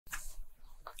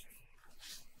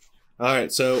All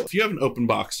right, so if you have an open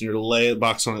box and you're to lay the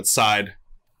box on its side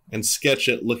and sketch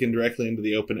it looking directly into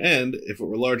the open end, if it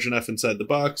were large enough inside the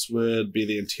box, would be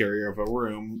the interior of a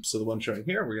room. So the one showing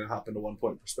here, we're going to hop into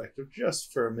 1-point perspective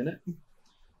just for a minute.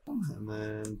 And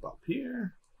then bop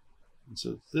here. And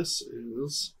so this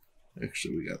is,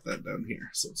 actually we got that down here,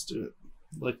 so let's do it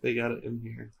like they got it in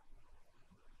here.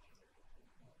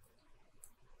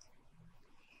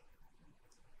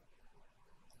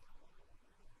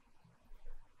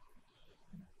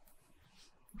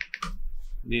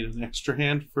 Need an extra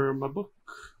hand for my book.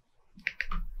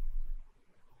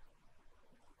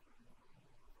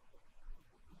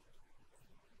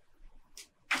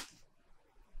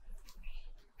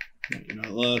 You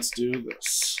know, let's do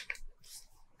this.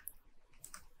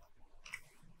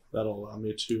 That'll allow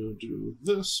me to do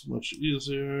this much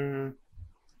easier.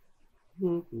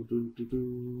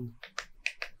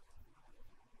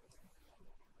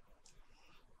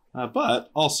 But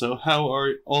also, how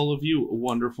are all of you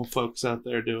wonderful folks out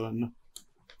there doing?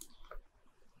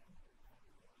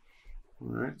 All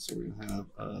right, so we're gonna have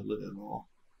a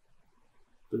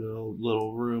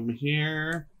little room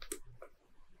here.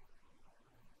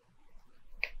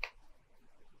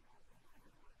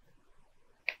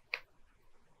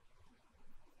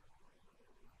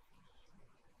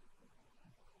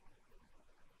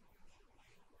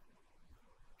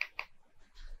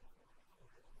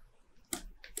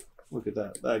 Look at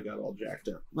that. That got all jacked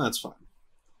up. That's fine.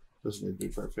 Doesn't need to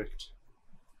be perfect.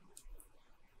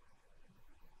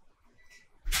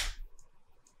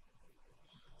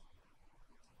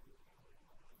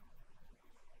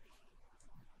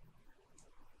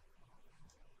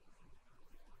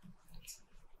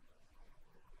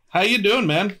 How you doing,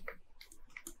 man?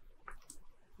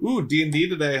 Ooh, D&D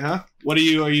today, huh? What are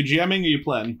you GMing or are you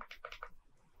playing?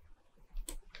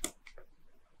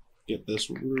 Get this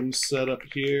room set up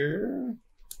here.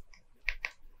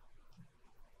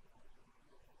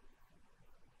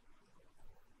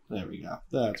 There we go.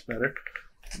 That's better.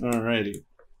 Alrighty.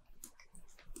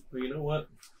 Well, you know what?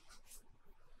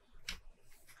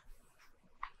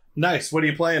 Nice. What are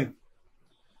you playing?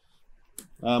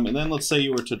 And then let's say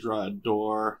you were to draw a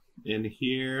door in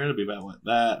here. It'll be about what,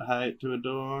 that height to a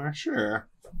door? Sure.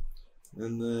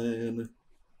 And then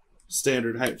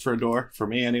standard height for a door, for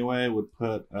me anyway, would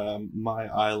put my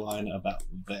eye line about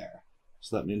there.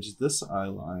 So that means this eye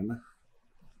line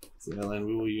is the eye line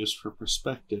we will use for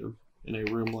perspective in a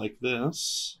room like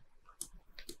this.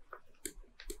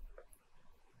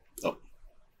 Oh.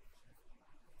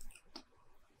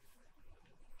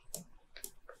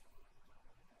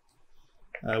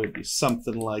 That would be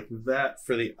something like that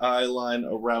for the eye line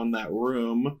around that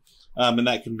room. And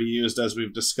that can be used, as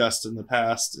we've discussed in the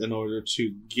past, in order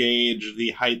to gauge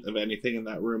the height of anything in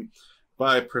that room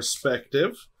by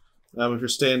perspective. If you're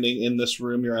standing in this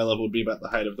room, your eye level would be about the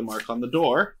height of the mark on the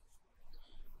door.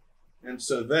 And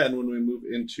so then when we move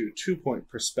into 2-point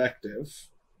perspective,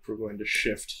 if we're going to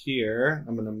shift here,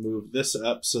 I'm going to move this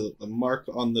up so that the mark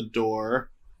on the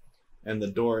door and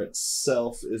the door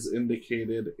itself is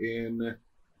indicated in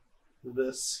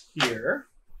this here.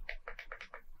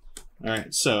 All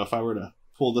right, so if I were to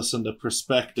pull this into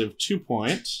perspective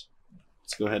 2-point,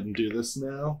 let's go ahead and do this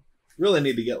now. Really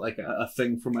need to get like a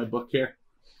thing for my book here.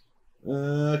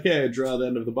 Okay, draw the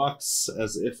end of the box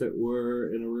as if it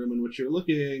were in a room in which you're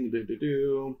looking.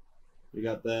 We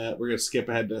got that. We're going to skip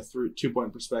ahead to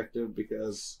 2-point perspective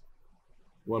because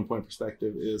 1-point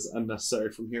perspective is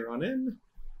unnecessary from here on in.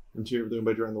 Interior of the room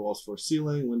by drawing the walls, floor,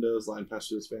 ceiling, windows, line past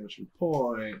through this vanishing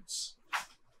point.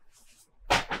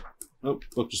 Oh,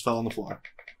 book just fell on the floor.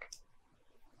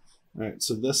 All right,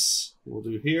 so this we'll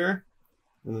do here,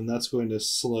 and then that's going to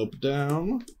slope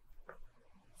down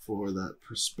for that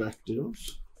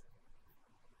perspective.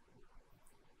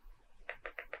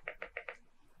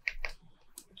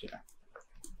 Okay,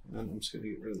 and I'm just going to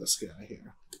get rid of this guy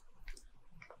here.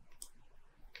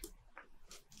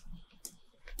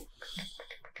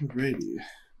 Alrighty,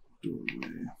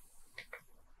 doorway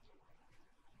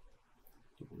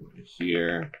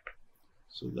here.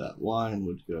 So that line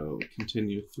would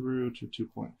continue through to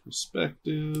 2-point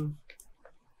perspective.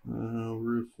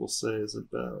 Roof, we'll say, is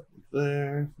about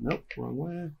there. Nope, wrong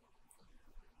way.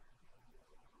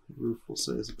 Roof, we'll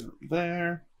say, is about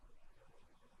there.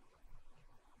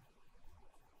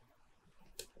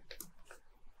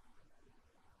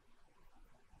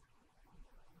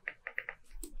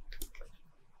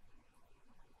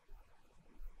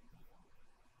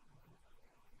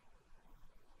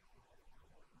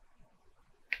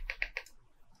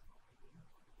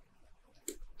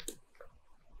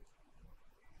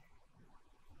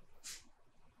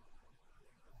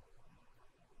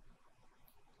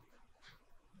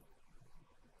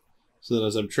 so that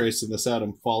as I'm tracing this out,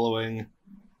 I'm following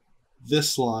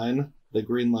this line, the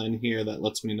green line here, that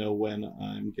lets me know when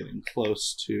I'm getting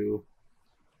close to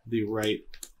the right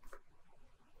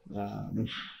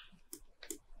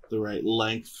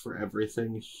length for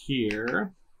everything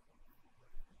here.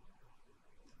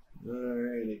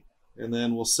 Alrighty. And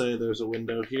then we'll say there's a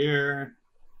window here.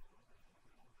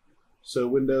 So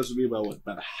windows would be about what,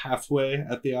 about halfway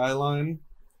at the eye line.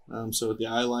 So with the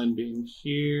eye line being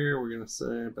here, we're going to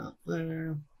say about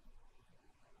there.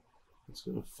 It's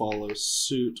going to follow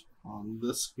suit on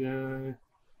this guy and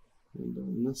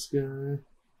on this guy.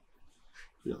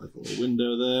 Got like a little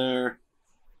window there.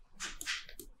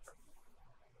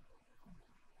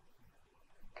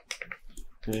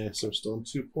 Okay, so we're still in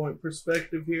 2-point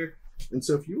perspective here. And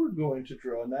so if you were going to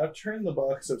draw, now turn the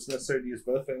box so it's necessary to use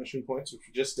both vanishing points, which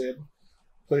we just did.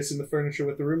 Placing the furniture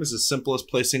with the room is as simple as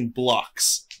placing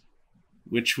blocks,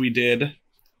 which we did.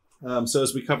 So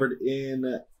as we covered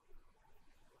in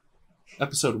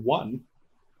episode 1,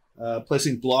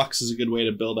 placing blocks is a good way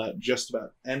to build out just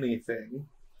about anything.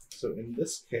 So in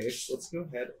this case, let's go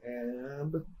ahead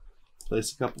and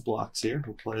place a couple blocks here.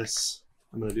 We'll place,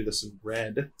 I'm going to do this in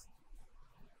red.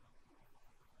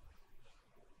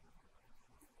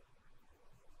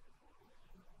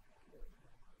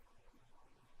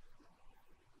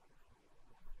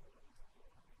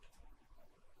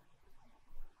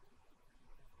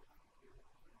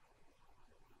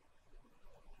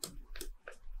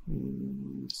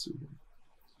 Let's see.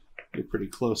 You're pretty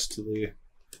close to the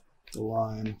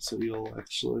line, so you'll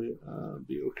actually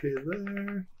be okay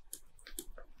there.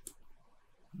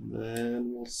 And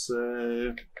then we'll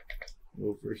say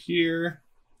over here,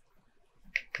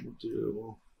 we'll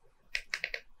do,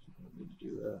 I need to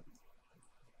do that.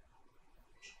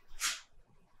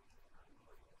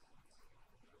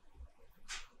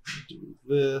 We'll do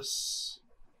this.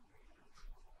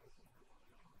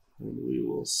 And we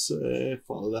will say,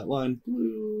 follow that line,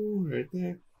 blue, right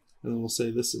there. And then we'll say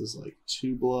this is like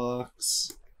 2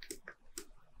 blocks.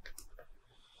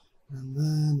 And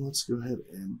then let's go ahead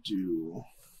and do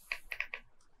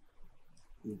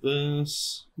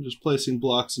this. I'm just placing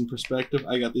blocks in perspective.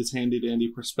 I got these handy dandy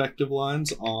perspective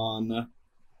lines on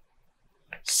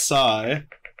psi,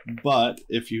 but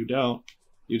if you don't,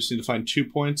 you just need to find 2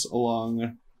 points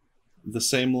along the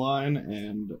same line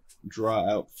and draw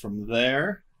out from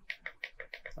there.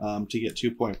 To get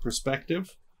 2-point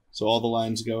perspective. So all the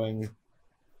lines going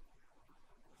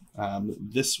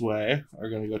this way are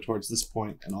going to go towards this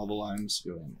point, and all the lines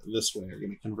going this way are going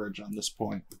to converge on this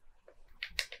point.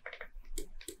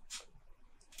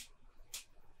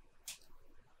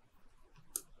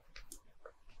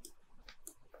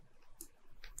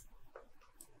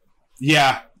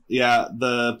 Yeah,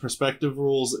 the perspective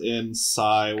rules in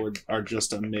psi are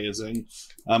just amazing.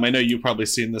 I know you've probably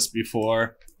seen this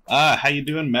before. How you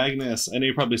doing, Magnus? I know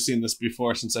you've probably seen this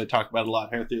before since I talk about it a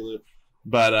lot, Herthulu.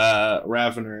 But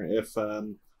Ravener, if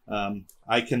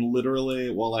I can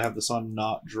literally, while I have this on,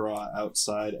 not draw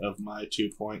outside of my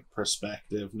 2-point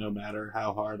perspective, no matter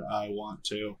how hard I want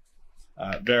to.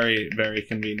 Very, very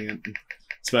convenient,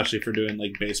 especially for doing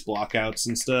like base blockouts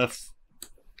and stuff.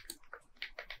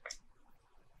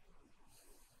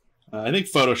 I think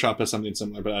Photoshop has something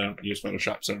similar, but I don't use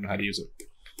Photoshop, so I don't know how to use it.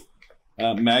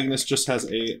 Magnus just has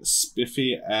a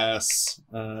spiffy ass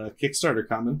Kickstarter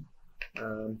coming.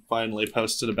 Finally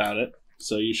posted about it,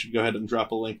 so you should go ahead and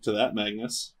drop a link to that,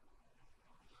 Magnus.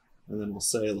 And then we'll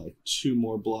say like 2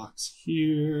 more blocks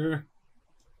here.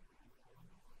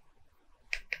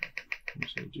 I'm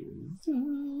just gonna do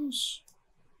this.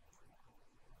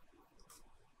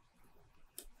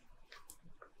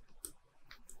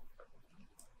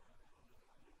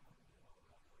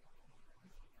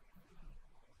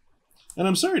 And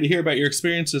I'm sorry to hear about your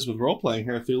experiences with role-playing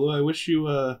here, Thulu. I wish you,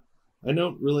 I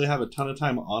don't really have a ton of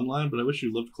time online, but I wish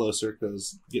you lived closer,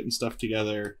 because getting stuff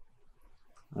together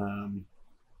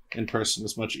in person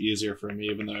is much easier for me,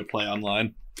 even though I play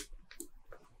online.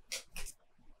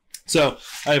 So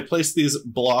I have placed these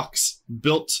blocks,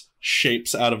 built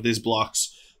shapes out of these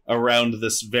blocks around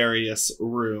this various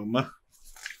room.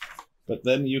 But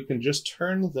then you can just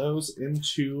turn those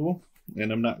into,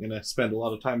 and I'm not going to spend a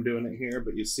lot of time doing it here,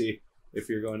 but you see, if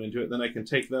you're going into it, then I can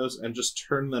take those and just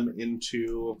turn them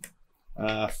into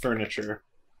furniture.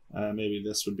 Maybe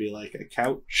this would be like a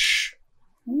couch.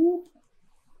 Whoop.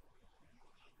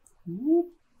 Whoop.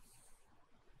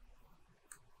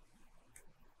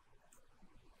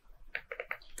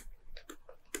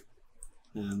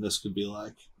 And this could be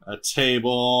like a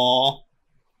table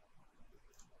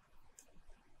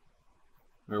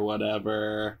or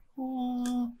whatever.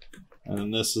 And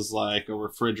then this is like a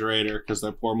refrigerator because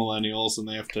they're poor millennials and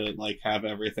they have to like have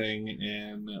everything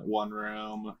in one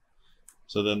room.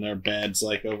 So then their bed's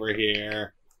like over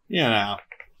here, you know.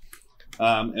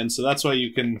 And so that's why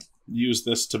you can use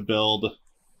this to build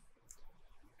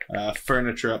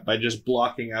furniture up by just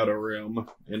blocking out a room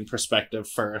in perspective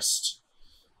first.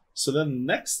 So then the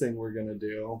next thing we're going to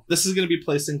do, this is going to be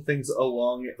placing things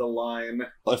along the line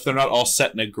if they're not all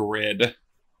set in a grid. If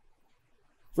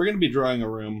we're going to be drawing a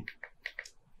room,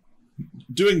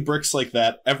 doing bricks like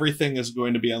that, everything is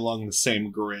going to be along the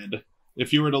same grid.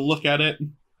 If you were to look at it,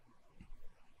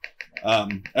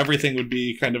 everything would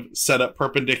be kind of set up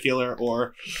perpendicular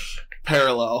or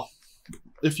parallel.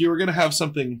 If you were going to have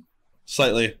something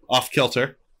slightly off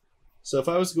kilter, so if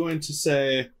I was going to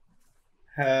say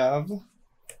have, let's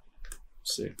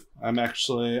see, I'm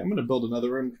going to build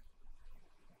another room.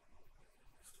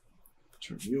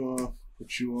 Turn you off,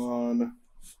 put you on,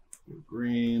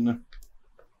 green.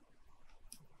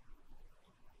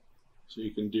 So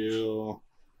you can do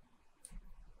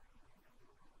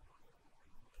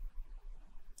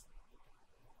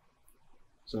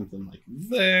something like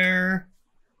there.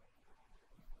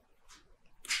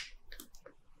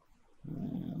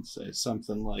 And say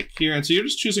something like here. And so you're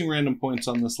just choosing random points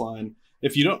on this line.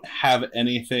 If you don't have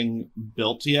anything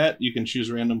built yet, you can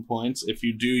choose random points. If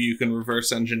you do, you can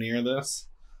reverse engineer this.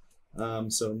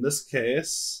 So in this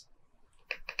case,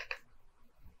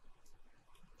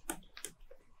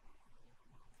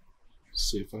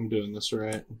 see if I'm doing this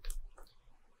right.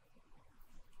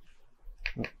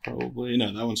 Oh, probably,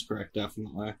 no, that one's correct,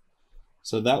 definitely.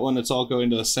 So that one, it's all going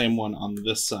to the same one on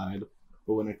this side.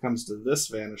 But when it comes to this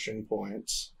vanishing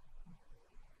point,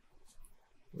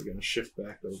 we're going to shift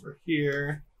back over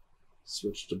here,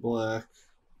 switch to black,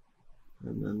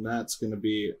 and then that's going to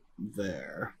be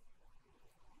there.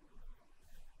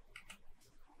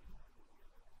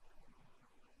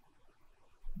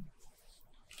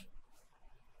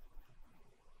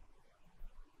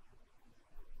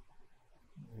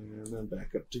 And then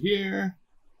back up to here.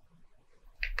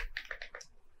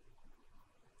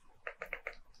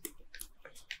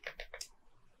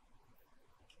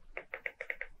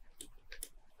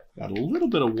 Got a little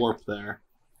bit of warp there.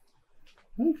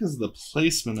 I think because of the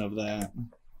placement of that.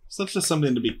 So that's just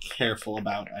something to be careful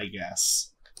about, I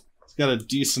guess. It's got a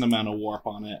decent amount of warp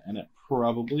on it, and it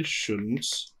probably shouldn't.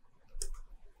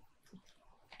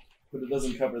 But it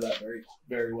doesn't cover that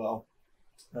very well.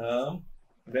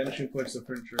 Vanishing points of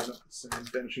furniture are not the same.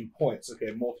 Vanishing points, okay,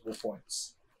 multiple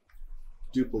points.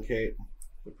 Duplicate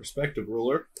the perspective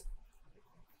ruler.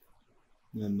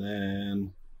 And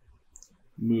then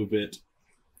move it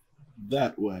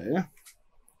that way.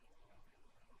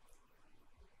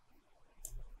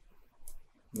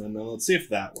 And then let's see if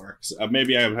that works.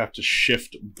 Maybe I would have to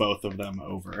shift both of them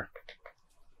over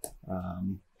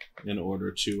in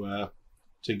order to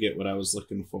get what I was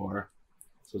looking for.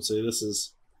 So let's say this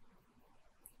is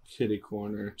kitty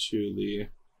corner to the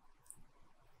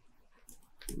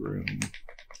room.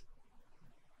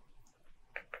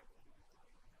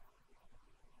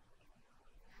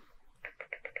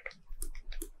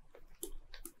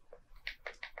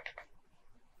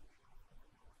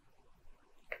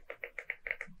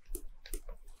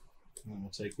 And we'll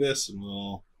take this and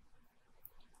we'll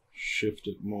shift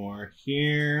it more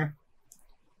here.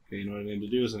 Okay, you know what I need to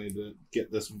do is I need to get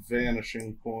this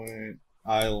vanishing point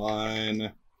eye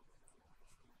line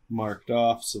marked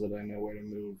off so that I know where to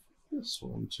move this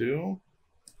one to.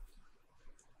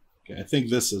 Okay, I think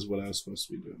this is what I was supposed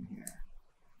to be doing here.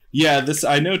 Yeah, this,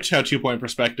 I know how 2-point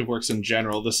perspective works in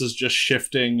general. This is just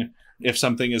shifting if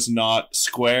something is not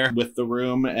square with the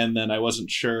room, and then I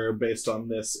wasn't sure based on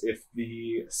this if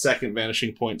the second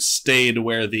vanishing point stayed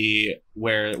where it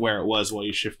was while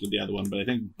you shifted the other one, but I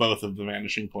think both of the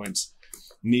vanishing points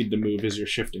need to move as you're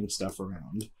shifting stuff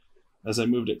around. As I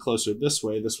moved it closer this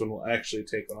way, this one will actually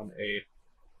take on a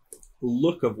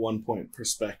look of 1-point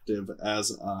perspective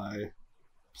as I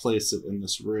place it in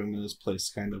this room, and is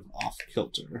placed kind of off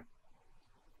kilter.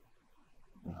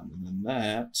 And then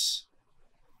that,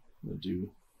 I'm going to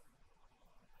do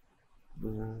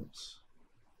that.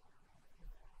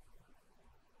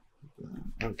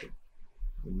 Okay.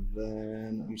 And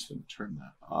then I'm just going to turn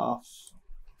that off,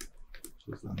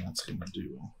 because then that's going to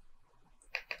do that.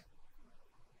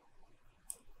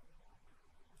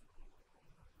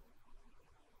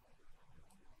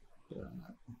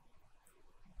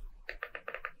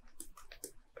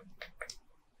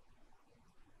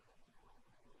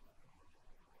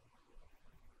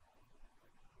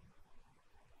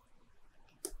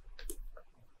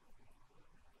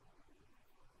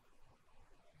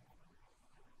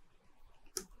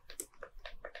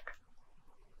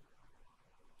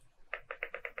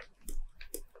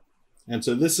 And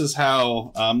so this is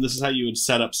how you would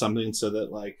set up something so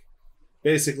that, like,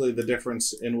 basically the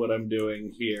difference in what I'm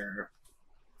doing here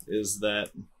is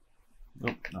that,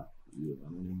 nope, not you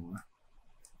anymore,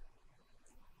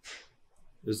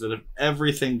 is that if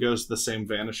everything goes to the same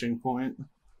vanishing point,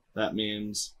 that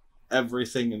means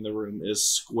everything in the room is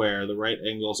square. The right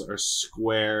angles are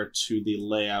square to the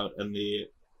layout and the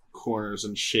corners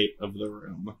and shape of the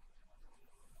room.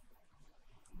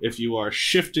 If you are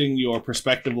shifting your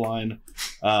perspective line,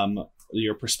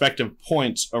 your perspective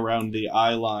points around the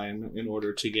eye line in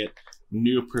order to get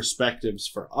new perspectives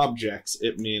for objects,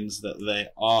 it means that they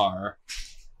are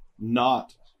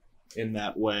not in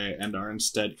that way and are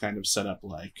instead kind of set up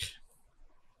like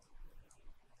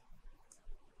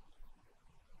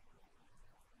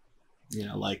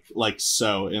like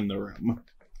so in the room.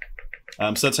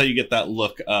 So that's how you get that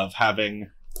look of having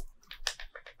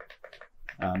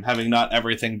not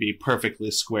everything be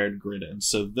perfectly squared gridded.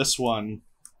 So this one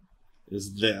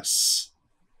is this.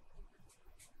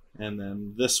 And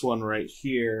then this one right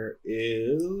here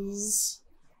is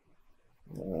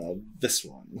this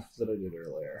one that I did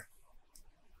earlier.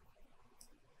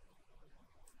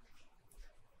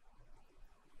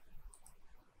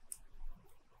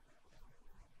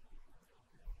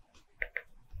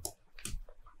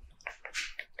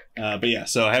 But yeah,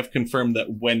 so I have confirmed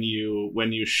that when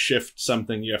you shift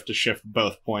something, you have to shift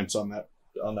both points on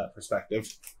that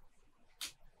perspective.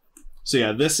 So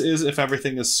yeah, this is if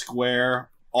everything is square,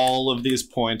 all of these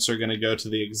points are going to go to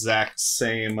the exact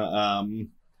same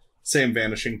same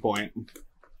vanishing point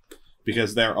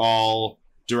because they're all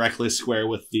directly square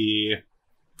with the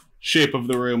shape of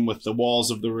the room, with the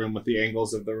walls of the room, with the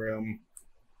angles of the room.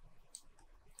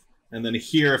 And then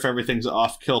here, if everything's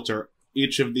off kilter,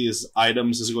 each of these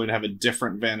items is going to have a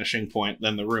different vanishing point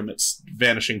than the room. It's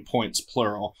vanishing points,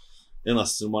 plural,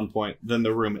 unless it's in one point, than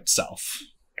the room itself.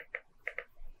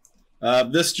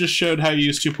 This just showed how you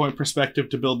use 2-point perspective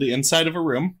to build the inside of a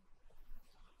room,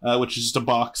 which is just a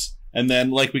box. And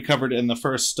then, like we covered in the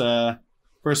first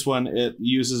one, it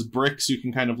uses bricks. You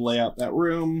can kind of lay out that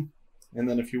room. And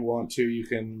then if you want to, you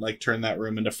can like turn that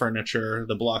room into furniture,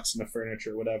 the blocks into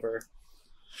furniture, whatever.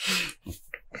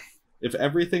 If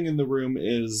everything in the room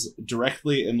is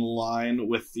directly in line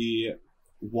with the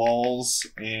walls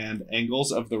and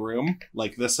angles of the room,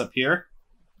 like this up here,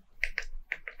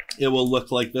 it will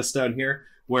look like this down here,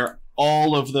 where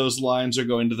all of those lines are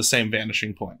going to the same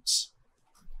vanishing points.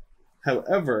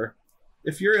 However,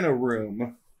 if you're in a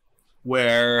room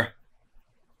where,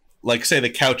 like, say the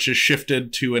couch is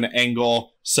shifted to an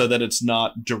angle so that it's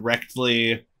not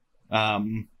directly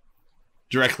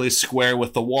square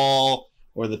with the wall,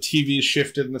 or the TV is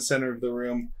shifted in the center of the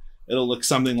room, it'll look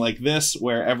something like this,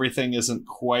 where everything isn't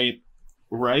quite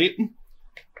right.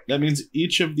 That means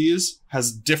each of these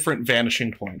has different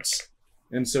vanishing points.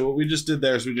 And so what we just did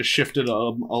there is we just shifted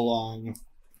along.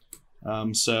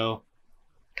 So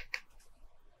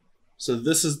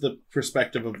this is the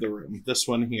perspective of the room. This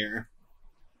one here,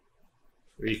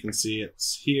 where you can see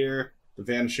it's here. The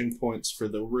vanishing points for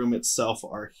the room itself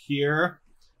are here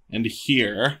and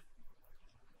here.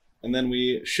 And then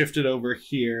we shift it over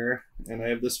here, and I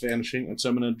have this vanishing, and so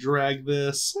I'm going to drag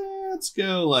this, let's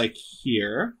go like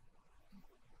here.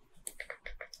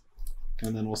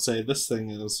 And then we'll say this thing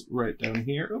is right down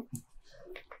here.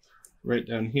 Right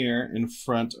down here in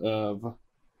front of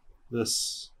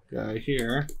this guy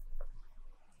here.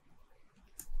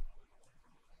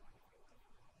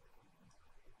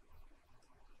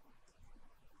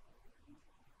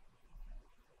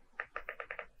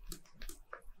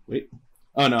 Wait.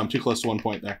 Oh no, I'm too close to one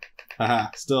point there. Haha,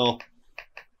 still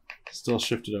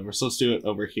shifted over. So let's do it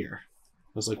over here.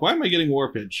 I was like, why am I getting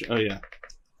warpage? Oh yeah.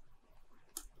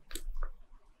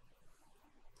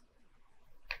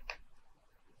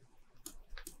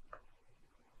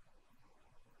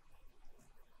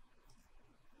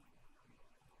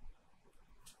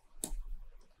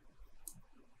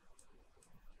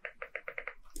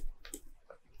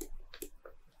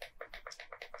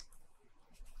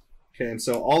 Okay, and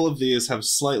so all of these have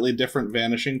slightly different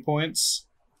vanishing points.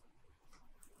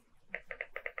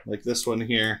 Like this one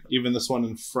here, even this one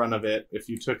in front of it, if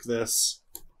you took this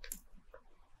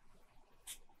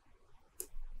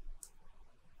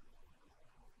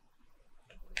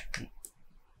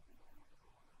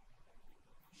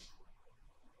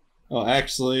oh,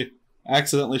 actually, I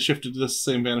accidentally shifted to this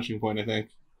same vanishing point, I think.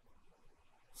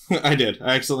 I did.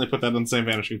 I accidentally put that on the same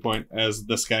vanishing point as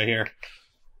this guy here.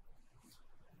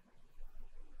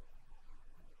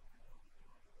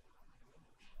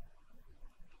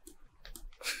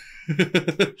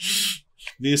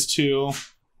 These two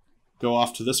go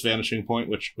off to this vanishing point,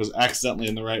 which was accidentally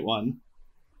in the right one.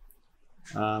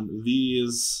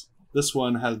 This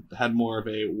one had more of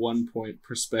a 1-point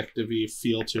perspective-y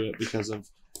feel to it because of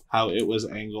how it was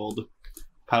angled.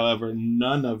 However,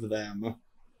 none of them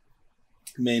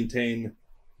maintain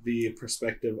the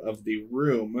perspective of the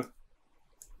room,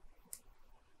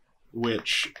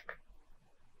 which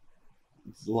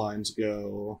the lines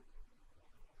go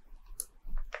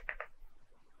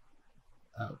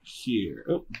out here.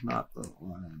 Oh, not the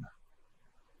line.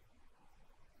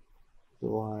 The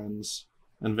lines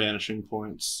and vanishing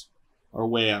points are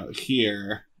way out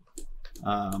here.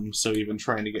 So even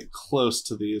trying to get close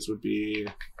to these would be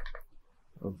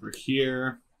over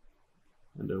here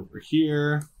and over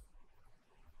here.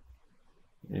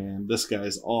 And this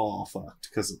guy's all fucked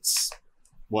because it's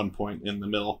 1 point in the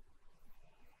middle.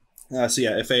 So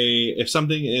yeah, if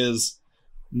something is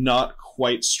not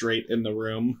quite straight in the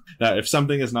room, if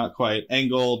something is not quite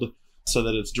angled so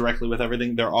that it's directly with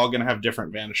everything, they're all going to have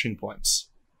different vanishing points.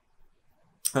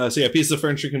 So yeah, pieces of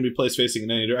furniture can be placed facing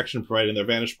in any direction, providing their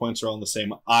vantage points are all in the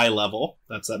same eye level.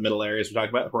 That's that middle area as we talked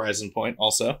about, horizon point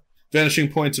also. Vanishing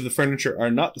points of the furniture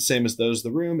are not the same as those of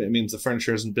the room. It means the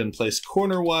furniture hasn't been placed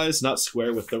corner-wise, not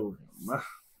square with the room.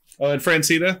 Oh, and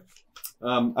Francita,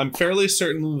 I'm fairly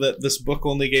certain that this book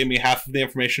only gave me half of the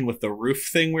information with the roof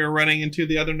thing we were running into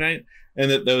the other night, and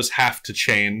that those have to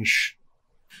change.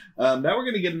 Now we're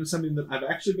going to get into something that I've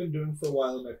actually been doing for a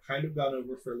while and I've kind of gone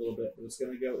over for a little bit, but it's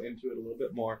going to go into it a little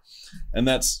bit more. And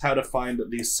that's how to find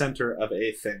the center of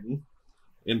a thing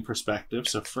in perspective.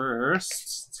 So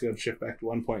first, let's go and shift back to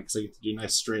 1 point because I get to do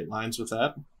nice straight lines with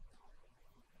that.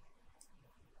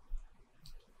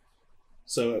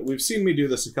 So we've seen me do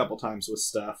this a couple times with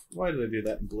stuff. Why did I do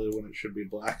that in blue when it should be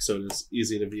black so it is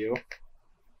easy to view?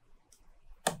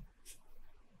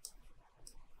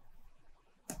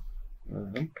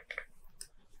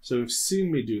 So we've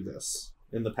seen me do this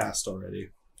in the past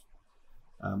already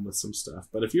with some stuff.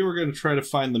 But if you were going to try to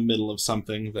find the middle of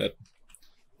something, that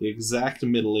the exact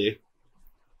middle-y,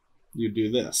 you do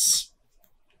this.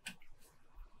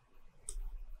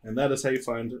 And that is how you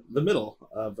find the middle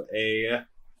of a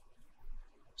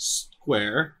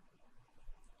square.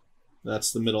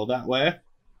 That's the middle that way.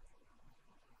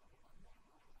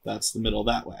 That's the middle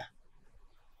that way.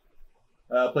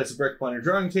 Place a brick upon your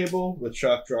drawing table. With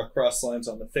chalk, draw cross lines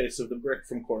on the face of the brick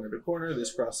from corner to corner.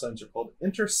 These cross lines are called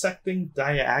intersecting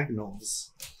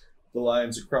diagonals. The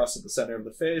lines across at the center of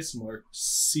the face, marked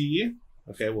C.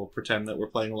 Okay, we'll pretend that we're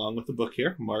playing along with the book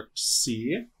here. Marked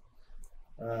C.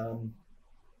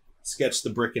 Sketch the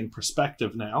brick in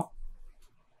perspective now.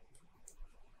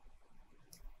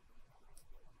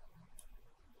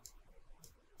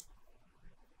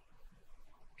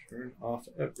 Turn off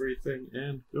everything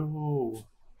and go.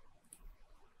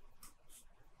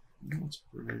 Let's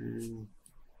bring...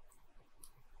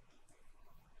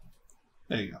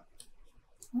 There you go.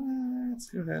 Let's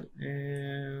go ahead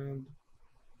and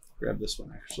grab this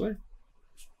one, actually.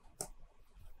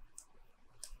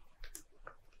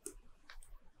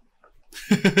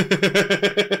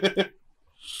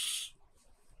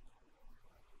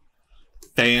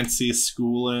 Fancy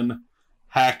schooling.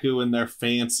 Haku and their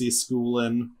fancy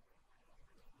schooling.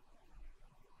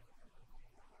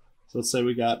 So let's say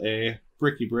we got a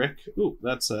bricky brick. Ooh,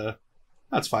 that's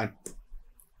fine.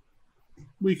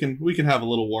 We can have a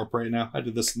little warp right now. I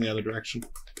did this in the other direction.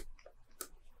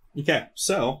 Okay,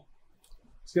 so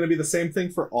it's going to be the same thing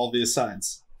for all these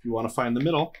sides. If you want to find the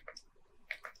middle,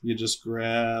 you just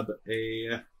grab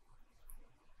a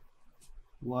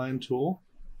line tool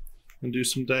and do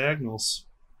some diagonals.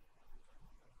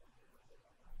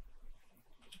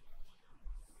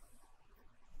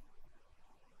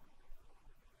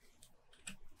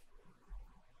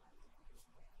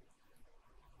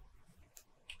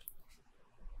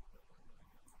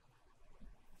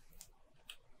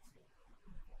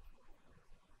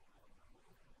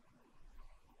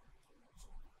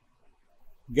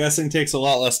 Guessing takes a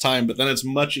lot less time, but then it's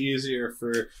much easier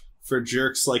for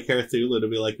jerks like Cthulhu to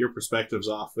be like, your perspective's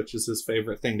off, which is his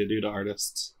favorite thing to do to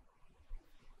artists.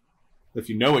 If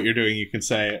you know what you're doing, you can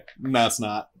say, no, it's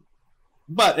not.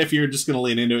 But if you're just going to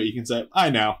lean into it, you can say, I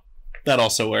know. That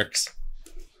also works.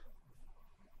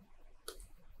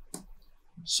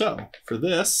 So, for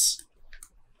this,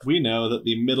 we know that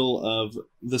the middle of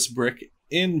this brick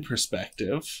in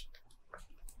perspective...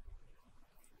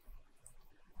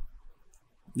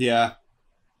 Yeah,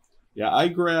 I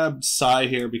grabbed Psy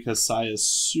here because Psy is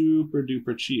super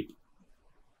duper cheap.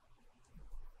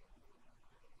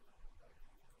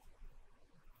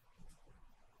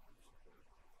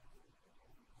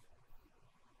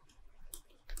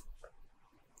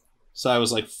 Psy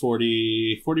was like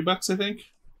 40 bucks, I think.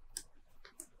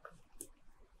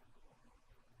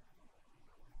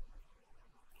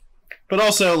 But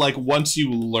also, like, once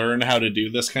you learn how to do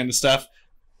this kind of stuff,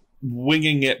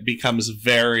 winging it becomes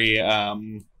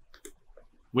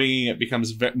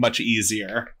much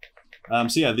easier. So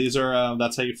yeah, these are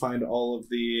that's how you find all of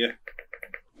the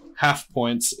half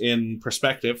points in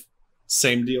perspective.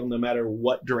 Same deal, no matter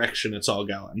what direction it's all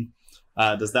going.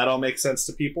 Does that all make sense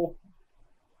to people?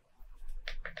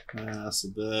 So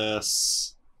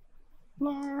this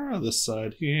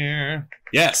side here.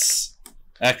 Yes,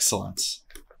 excellent.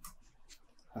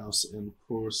 House in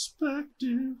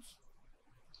perspective.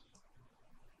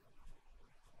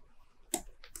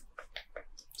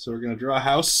 So we're going to draw a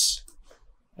house,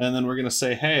 and then we're going to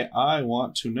say, hey, I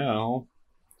want to know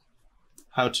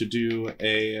how to do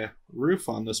a roof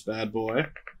on this bad boy.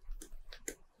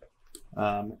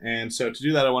 And so to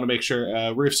do that, I want to make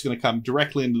sure roof's going to come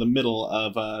directly into the middle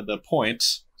of the point.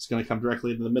 It's going to come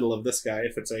directly into the middle of this guy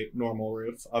if it's a normal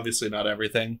roof. Obviously not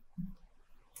everything.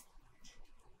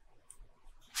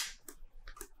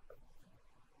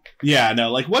 Yeah,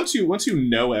 no, like once you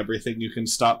know everything, you can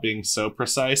stop being so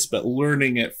precise, but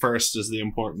learning it first is the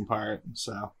important part.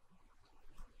 So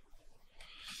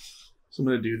I'm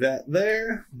going to do that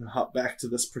there. I'm going to hop back to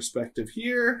this perspective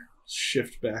here,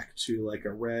 shift back to like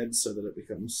a red so that it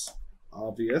becomes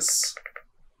obvious.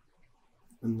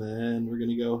 And then we're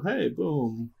going to go, hey,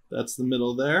 boom, that's the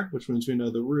middle there, which means we know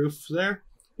the roof there.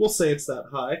 We'll say it's that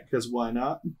high, because why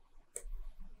not?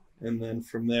 And then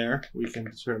from there, we can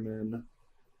determine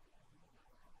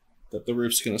that the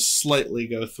roof's going to slightly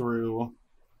go through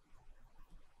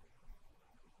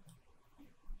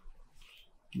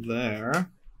there.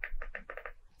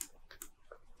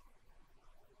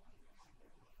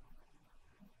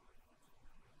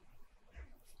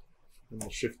 And we'll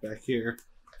shift back here.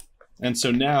 And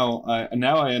so now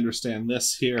I understand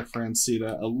this here,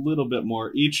 Francita, a little bit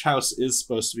more. Each house is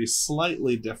supposed to be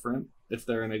slightly different if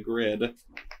they're in a grid,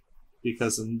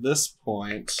 because in this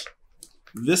point,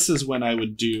 this is when I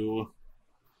would do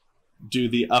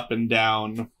the up and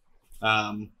down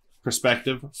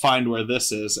perspective, find where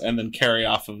this is, and then carry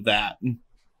off of that.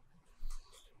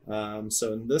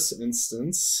 So in this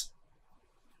instance,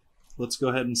 let's go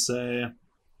ahead and say,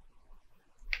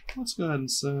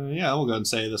 yeah, we'll go ahead and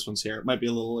say this one's here. It might be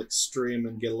a little extreme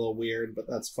and get a little weird, but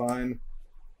that's fine.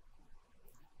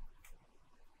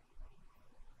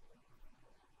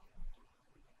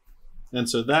 And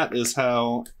so that is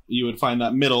how you would find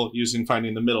that middle, using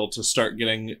finding the middle to start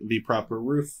getting the proper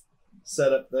roof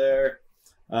set up there.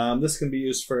 This can be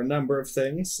used for a number of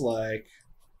things, like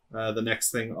the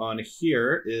next thing on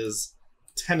here is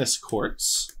tennis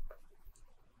courts.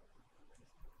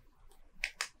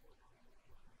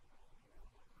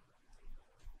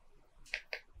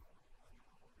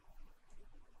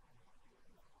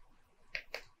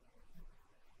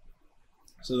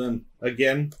 So then,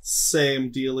 again,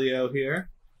 same dealio here.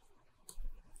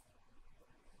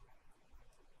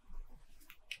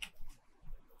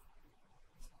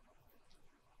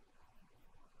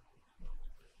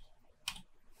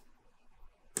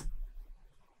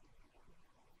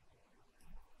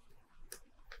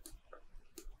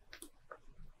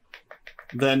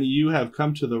 Then you have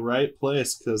come to the right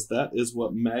place, because that is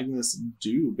what magnets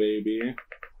do, baby.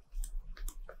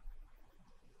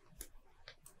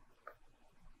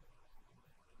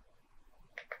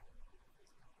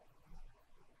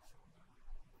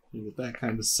 You get that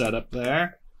kind of setup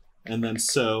there. And then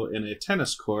so in a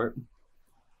tennis court,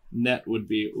 net would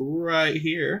be right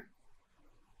here,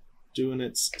 doing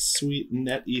its sweet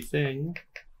net-y thing.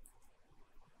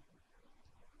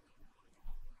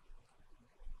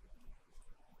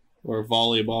 Or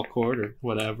volleyball court or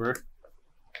whatever.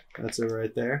 That's it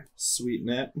right there. Sweet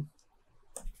net.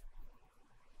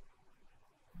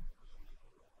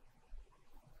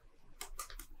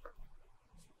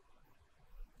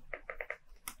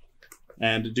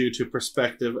 And due to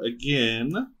perspective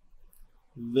again,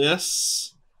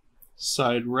 this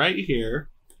side right here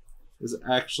is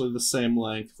actually the same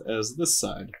length as this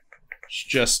side. It's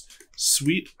just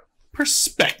sweet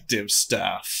perspective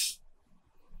stuff.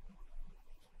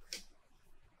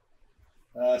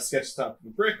 Sketch the top of a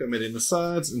brick, omitting the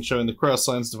sides, and showing the cross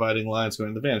lines, dividing lines,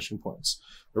 going to the vanishing points.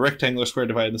 A rectangular square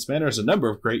divided in this manner has a number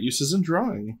of great uses in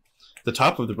drawing. The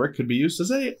top of the brick could be used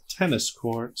as a tennis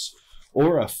court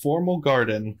or a formal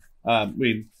garden.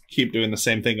 We keep doing the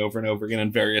same thing over and over again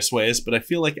in various ways, but I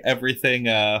feel like everything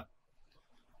is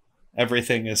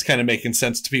kind of making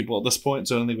sense to people at this point,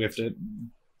 so I don't think we have to,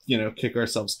 kick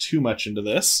ourselves too much into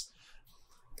this.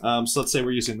 So let's say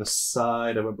we're using the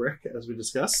side of a brick, as we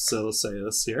discussed. So let's say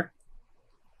this here.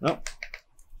 Oh.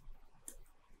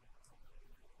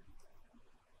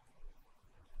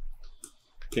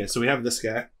 Okay, so we have this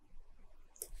guy.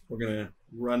 we're going to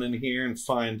run in here and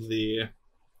find the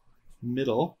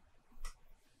middle.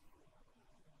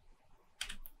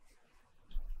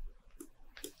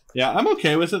 Yeah, I'm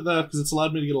okay with it, though, because it's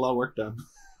allowed me to get a lot of work done.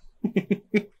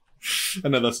 I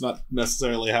know that's not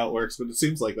necessarily how it works, but it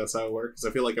seems like that's how it works.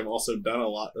 I feel like I've also done a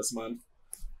lot this month.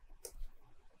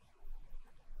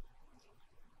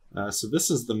 So this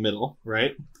is the middle,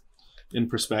 right? In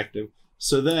perspective.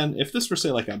 So then, if this were,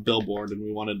 say, like a billboard and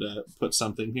we wanted to put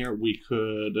something here, we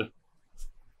could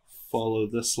follow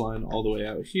this line all the way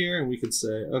out here, and we could say,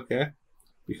 okay,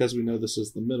 because we know this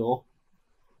is the middle,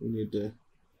 we need to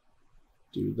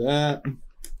do that.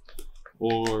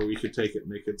 Or we could take it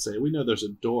and we could say, we know there's a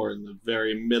door in the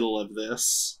very middle of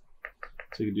this.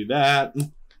 So you can do that.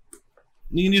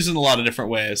 You can use it in a lot of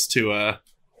different ways to,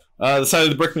 the side of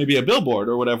the brick may be a billboard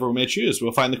or whatever we may choose.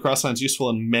 We'll find the cross lines useful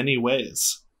in many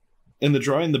ways. In the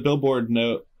drawing,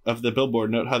 note how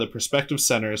the perspective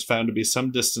center is found to be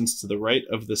some distance to the right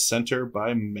of the center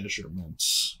by measurement.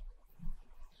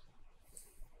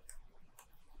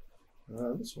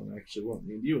 This one actually won't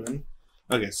need you in.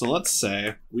 Okay, so let's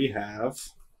say we have,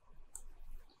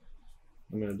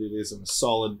 I'm going to do these in a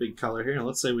solid big color here.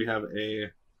 Let's say we have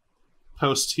a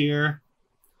post here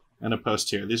and a post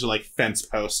here. These are like fence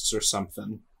posts or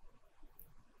something.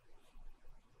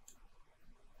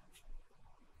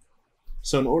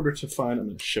 So in order to find, I'm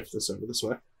going to shift this over this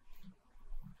way.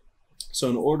 So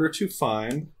in order to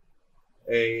find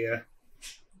where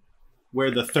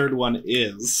the third one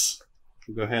is,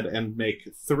 we'll go ahead and make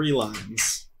 3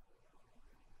 lines.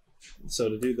 So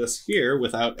to do this here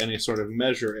without any sort of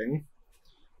measuring,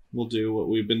 we'll do what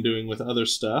we've been doing with other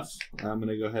stuff. I'm going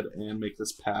to go ahead and make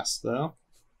this pass, though.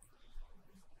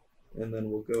 And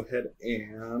then we'll go ahead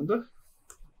and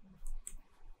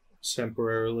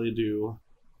temporarily do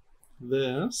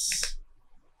this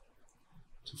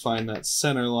to find that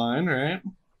center line, right?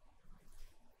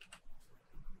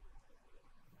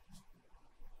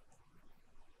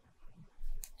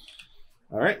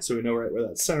 All right, so we know right where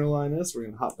that center line is. We're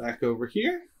going to hop back over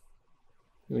here.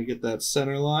 Going to get that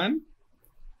center line.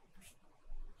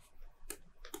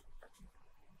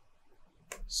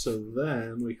 So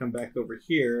then we come back over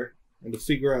here, and to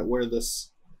figure out where this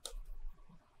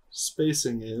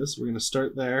spacing is, we're going to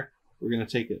start there. We're going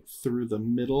to take it through the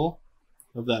middle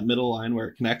of that middle line where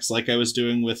it connects, like I was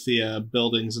doing with the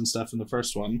buildings and stuff in the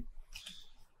first one.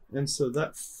 And so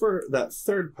that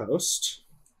third post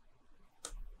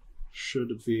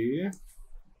should be,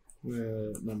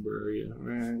 what number are you?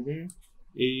 Right here.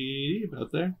 80,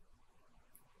 about there.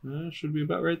 Should be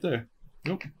about right there.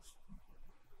 Nope.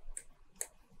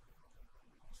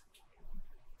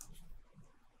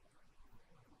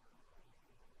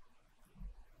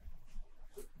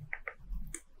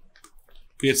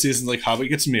 We get seasons like Hobbit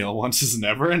Gets Meal. Once is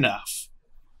never enough.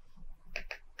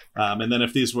 And then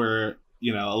if these were,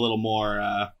 you know, a little more,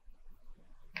 a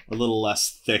little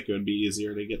less thick, it would be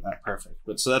easier to get that perfect.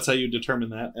 But so that's how you determine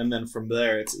that. And then from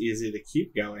there, it's easy to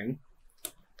keep going.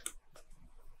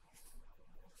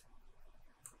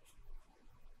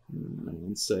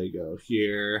 And say go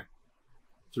here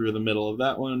through the middle of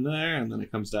that one there, and then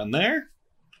it comes down there.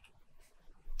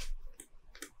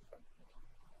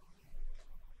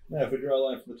 Now, if we draw a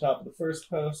line from the top of the first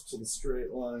post to the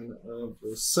straight line of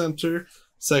the center,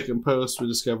 second post, we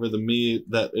discover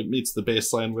that it meets the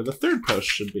baseline where the third post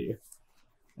should be.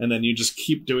 And then you just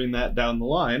keep doing that down the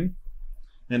line,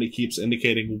 and it keeps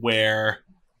indicating where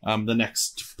the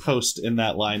next post in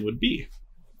that line would be.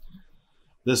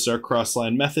 This is our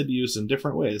cross-line method used in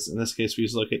different ways. In this case, we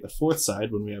use locate the fourth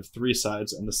side when we have 3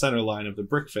 sides and the center line of the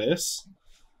brick face.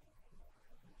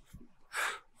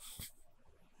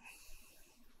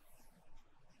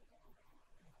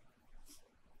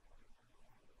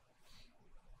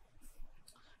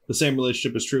 The same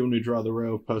relationship is true when we draw the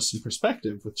row of posts in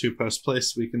perspective. With 2 posts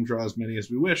placed, we can draw as many as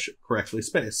we wish, correctly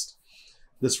spaced.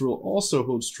 This rule also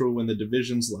holds true when the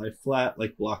divisions lie flat,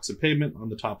 like blocks of pavement on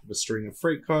the top of a string of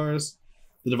freight cars.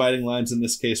 The dividing lines in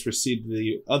this case recede to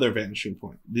the other vanishing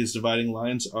point. These dividing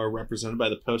lines are represented by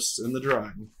the posts in the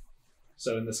drawing.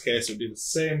 So in this case, it would do the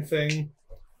same thing.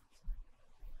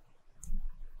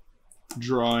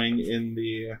 Drawing in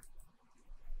the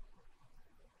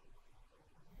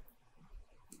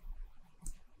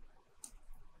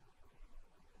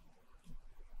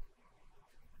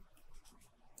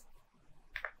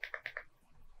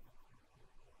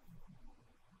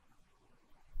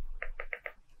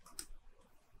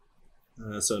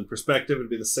so in perspective, it would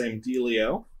be the same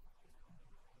dealio.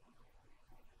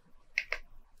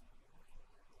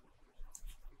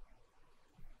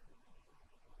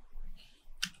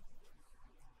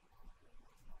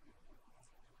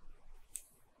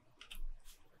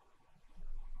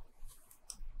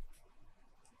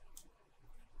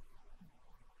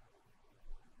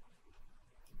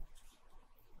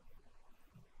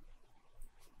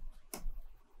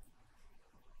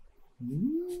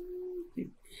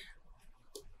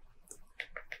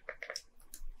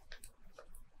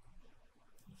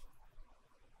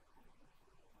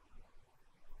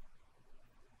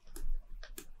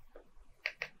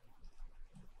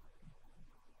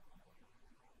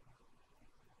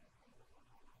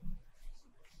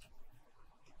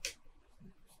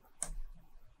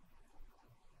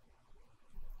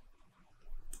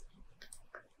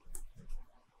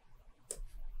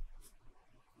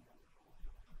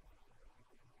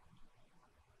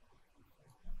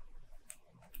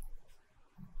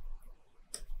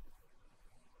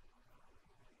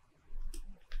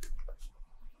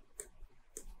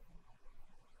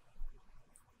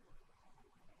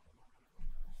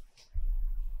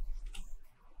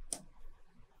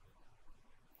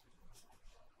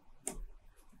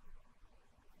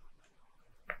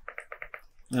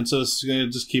 And so it's going to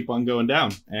just keep on going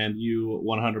down, and you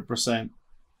 100%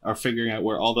 are figuring out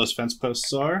where all those fence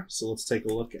posts are. So let's take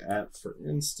a look at, for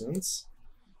instance,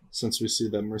 since we see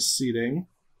them receding,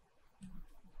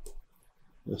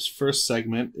 this first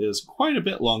segment is quite a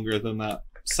bit longer than that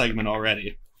segment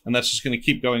already, and that's just going to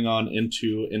keep going on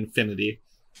into infinity,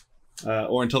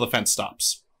 or until the fence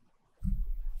stops.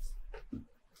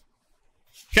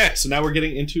 Okay, so now we're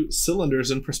getting into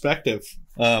cylinders in perspective.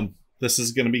 This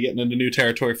is going to be getting into new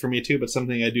territory for me too, but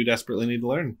something I do desperately need to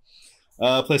learn.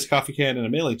 Place a coffee can and a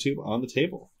mailing tube on the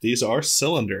table. These are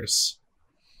cylinders.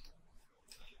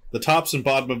 The tops and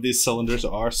bottom of these cylinders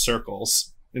are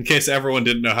circles, in case everyone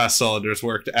didn't know how cylinders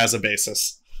worked as a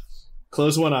basis.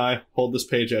 Close one eye, hold this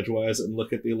page edgewise, and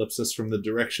look at the ellipsis from the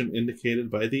direction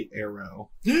indicated by the arrow.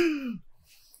 Ooh,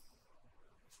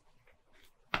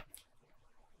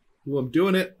 I'm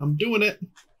doing it. I'm doing it.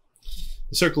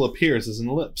 The circle appears as an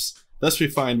ellipse. Thus we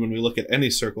find when we look at any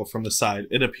circle from the side,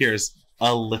 it appears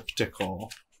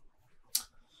elliptical.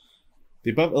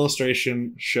 The above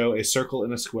illustration show a circle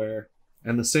in a square,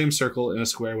 and the same circle in a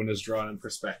square when it's drawn in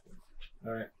perspective.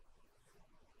 All right.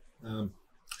 I'm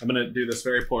going to do this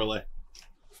very poorly,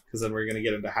 because then we're going to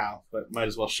get into how, but might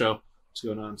as well show what's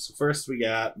going on. So first we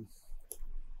got,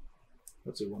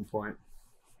 let's do 1 point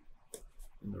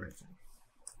in the right thing.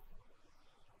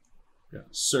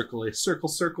 Got circle, a circle,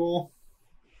 circle.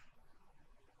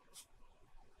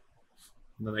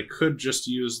 And then I could just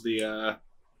use the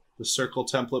circle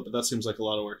template, but that seems like a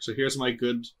lot of work. So here's my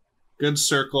good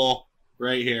circle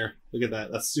right here. Look at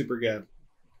that. That's super good.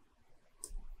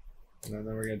 And then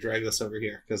we're going to drag this over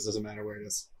here because it doesn't matter where it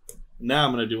is. Now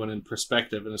I'm going to do one in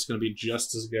perspective, and it's going to be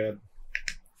just as good.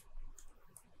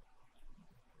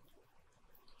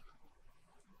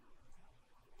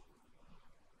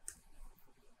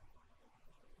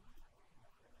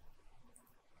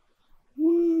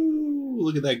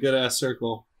 Look at that good-ass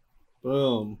circle.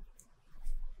 Boom.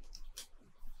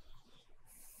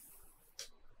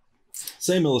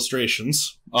 Same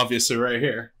illustrations, obviously right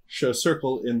here, show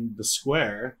circle in the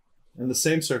square, and the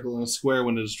same circle in a square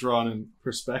when it is drawn in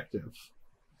perspective.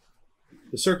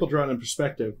 The circle drawn in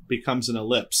perspective becomes an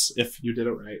ellipse if you did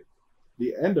it right.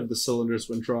 The end of the cylinders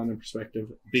when drawn in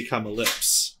perspective become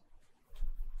ellipse.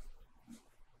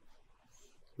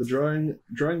 The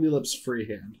drawing the ellipse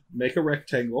freehand. Make a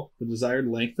rectangle, the desired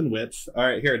length and width. All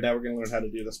right, here, now we're going to learn how to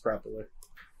do this properly.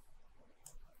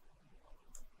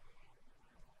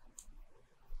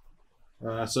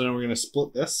 So then we're going to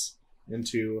split this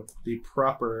into the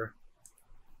proper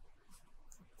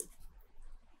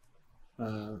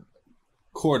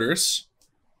quarters.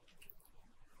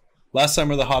 Last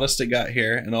summer, the hottest it got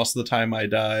here, and also the time I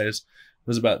died,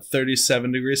 was about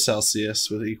 37 degrees Celsius,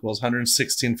 which equals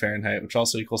 116 Fahrenheit, which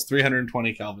also equals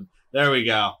 320 Kelvin. There we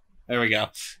go. There we go.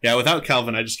 Yeah, without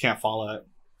Kelvin, I just can't follow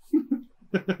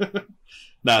it.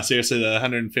 Nah, seriously, the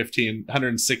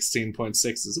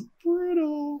 116.6 is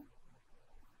brutal.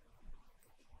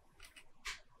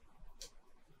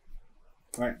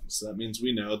 All right, so that means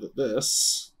we know that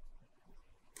this,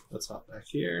 let's hop back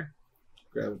here,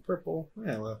 grab a purple.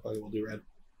 Yeah, well, we'll do red.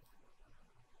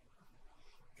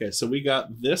 Okay, so we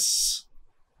got this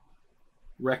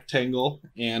rectangle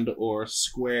and or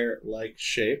square-like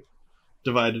shape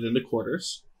divided into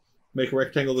quarters. Make a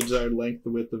rectangle the desired length, the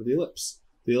width of the ellipse.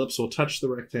 The ellipse will touch the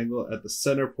rectangle at the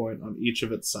center point on each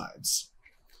of its sides.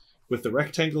 With the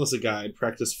rectangle as a guide,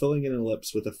 practice filling in an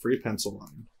ellipse with a free pencil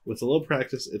line. With a little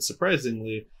practice, it's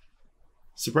surprising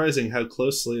how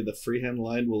closely the freehand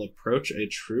line will approach a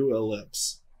true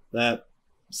ellipse. That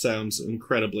sounds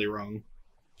incredibly wrong.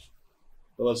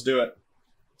 But let's do it.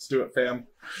 Let's do it, fam.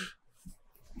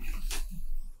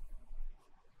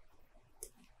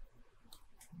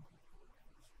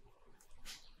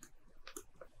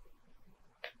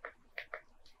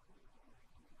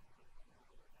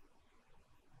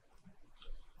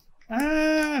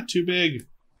 Ah, too big.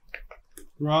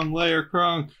 Wrong layer,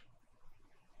 Kronk.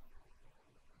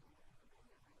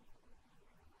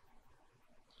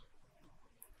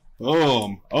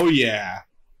 Boom. Oh, yeah.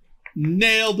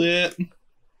 Nailed it.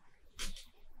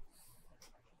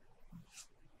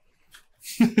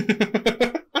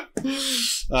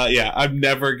 Yeah, I'm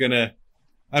never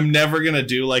gonna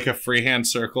do like a freehand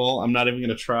circle. I'm not even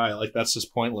gonna try. Like, that's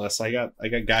just pointless. I got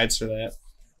guides for that.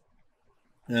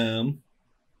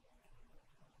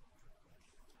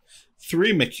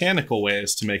 3 mechanical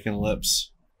ways to make an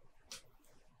ellipse.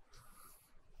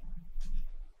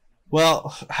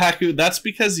 Well, Haku, that's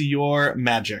because you're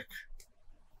magic.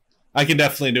 I can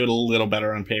definitely do it a little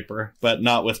better on paper, but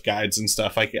not with guides and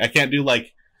stuff. I can't do,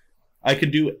 like, I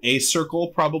could do a circle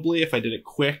probably if I did it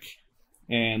quick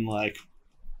and, like,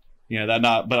 you know, that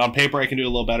not, but on paper I can do a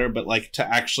little better, but, like, to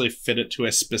actually fit it to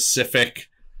a specific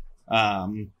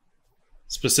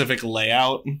specific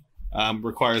layout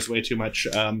requires way too much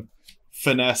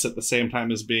finesse at the same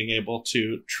time as being able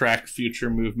to track future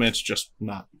movements. Just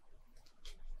not.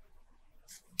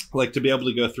 Like, to be able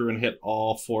to go through and hit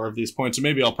all 4 of these points, or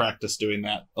maybe I'll practice doing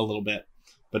that a little bit,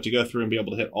 but to go through and be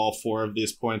able to hit all 4 of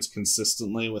these points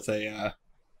consistently with a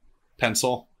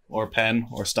pencil or pen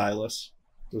or stylus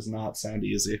does not sound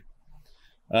easy.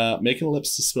 Make an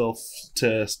ellipse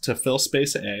to fill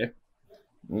space A.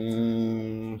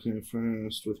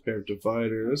 First with pair of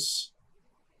dividers.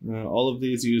 All of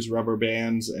these use rubber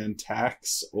bands and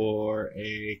tacks or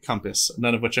a compass,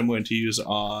 none of which I'm going to use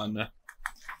on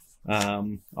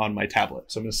my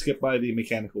tablet. So I'm going to skip by the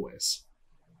mechanical ways.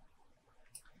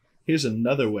 Here's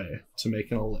another way to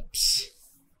make an ellipse.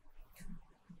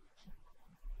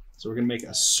 So we're going to make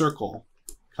a circle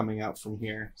coming out from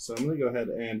here. So I'm going to go ahead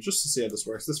and, just to see how this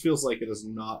works, this feels like it is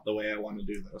not the way I want to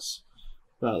do this.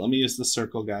 But let me use the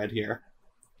circle guide here.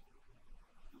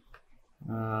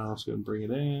 Let's go and bring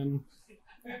it in.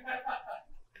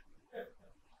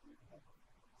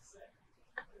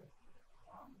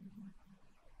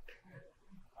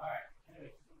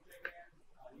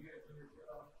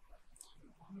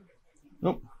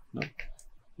 Nope, nope.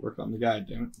 Work on the guide,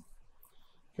 damn it.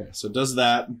 Okay, so it does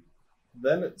that.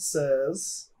 Then it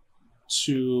says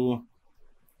to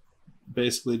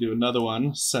basically do another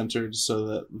one centered so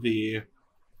that the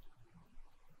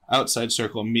outside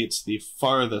circle meets the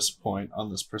farthest point on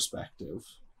this perspective.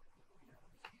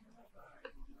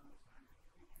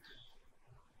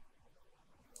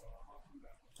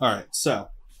 All right, so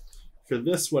for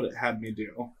this, what it had me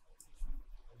do,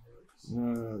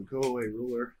 go away,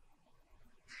 ruler.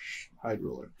 Hide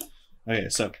ruler. Okay,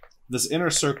 so this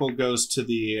inner circle goes to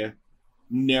the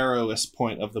narrowest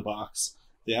point of the box.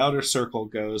 The outer circle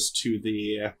goes to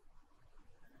the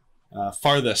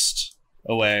farthest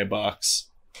away box.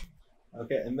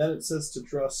 Okay, and then it says to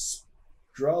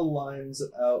draw lines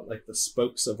out like the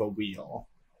spokes of a wheel.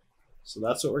 So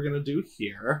that's what we're going to do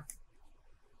here.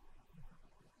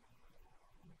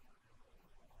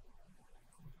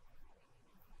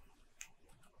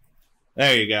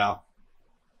 There you go.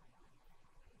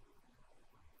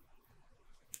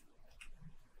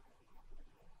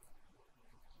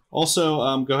 Also,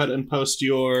 go ahead and post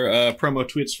your promo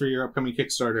tweets for your upcoming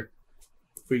Kickstarter.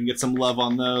 If we can get some love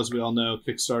on those, we all know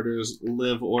Kickstarters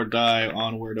live or die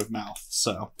on word of mouth.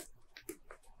 So,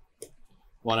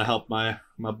 want to help my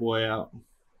boy out.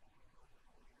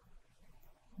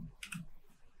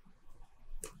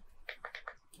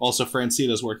 Also,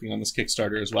 Francita's working on this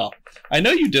Kickstarter as well. I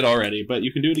know you did already, but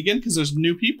you can do it again because there's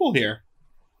new people here.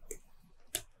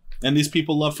 And these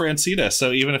people love Francita,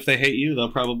 so even if they hate you, they'll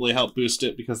probably help boost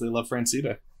it because they love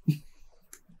Francita.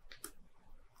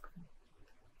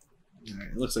 Alright,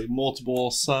 it looks like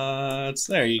multiple sides.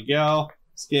 There you go.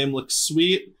 This game looks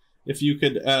sweet. If you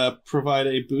could provide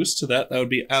a boost to that, that would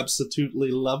be absolutely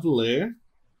lovely.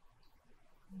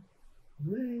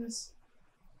 Nice.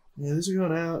 Yeah, these are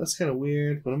going out. That's kind of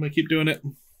weird, but I'm going to keep doing it.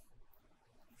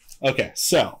 Okay,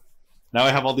 so now I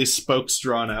have all these spokes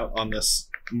drawn out on this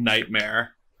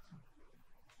nightmare.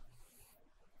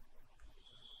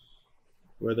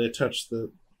 Where they touch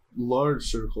the large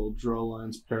circle, draw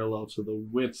lines parallel to the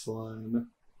width line.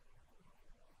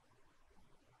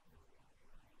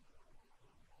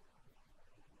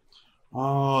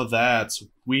 Oh, that's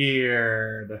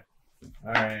weird.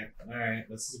 Alright,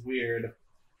 this is weird.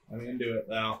 I'm into it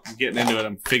now. I'm getting into it.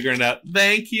 I'm figuring it out.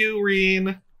 Thank you,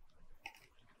 Reen.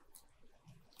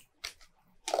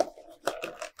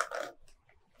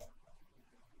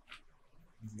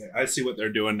 Okay, I see what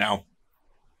they're doing now.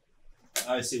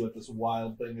 I see what this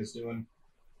wild thing is doing.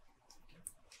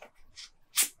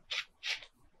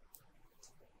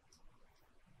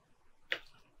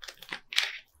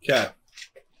 Okay.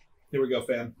 Here we go,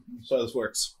 fam. That's how this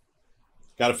works.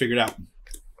 Got it figured out.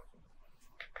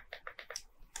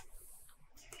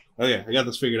 Okay, I got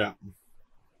this figured out.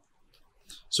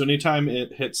 So anytime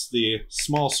it hits the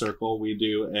small circle, we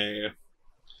do a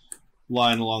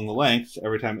line along the length.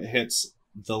 Every time it hits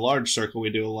the large circle, we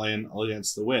do a line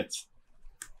against the width,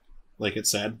 like it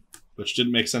said, which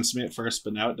didn't make sense to me at first,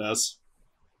 but now it does.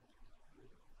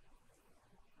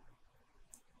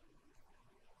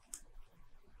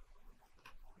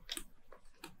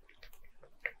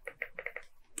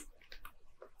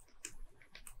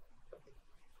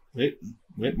 Wait,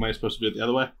 am I supposed to do it the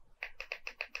other way?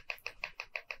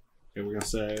 Okay, we're gonna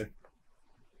say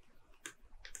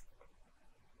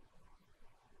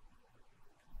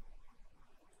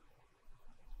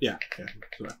yeah, okay,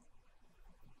 sorry.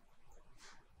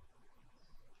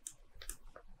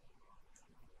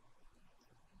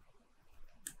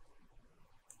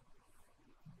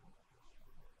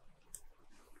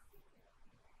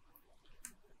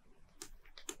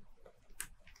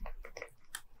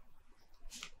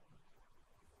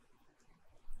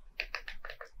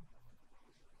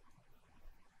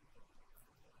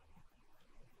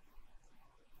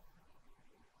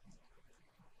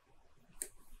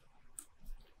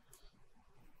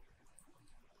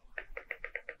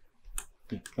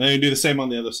 And then you do the same on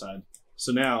the other side.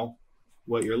 So now,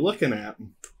 what you're looking at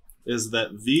is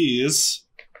that these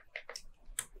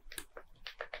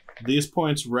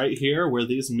points right here where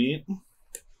these meet,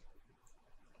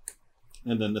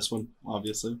 and then this one,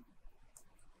 obviously,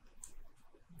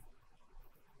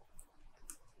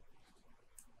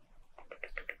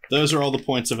 those are all the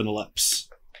points of an ellipse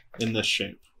in this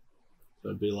shape. So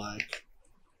it'd be like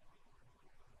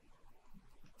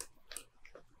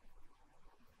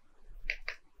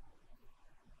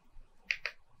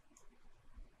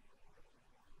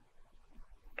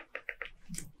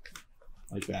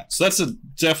that. So that's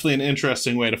definitely an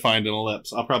interesting way to find an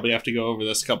ellipse. I'll probably have to go over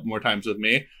this a couple more times with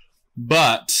me,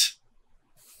 but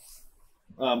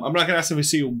I'm not going to ask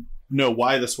if you know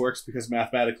why this works, because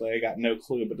mathematically I got no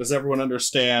clue, but does everyone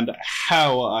understand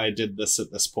how I did this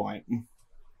at this point?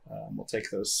 We'll take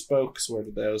those spokes. Where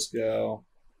did those go?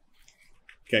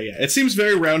 Okay, yeah. It seems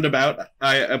very roundabout.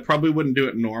 I probably wouldn't do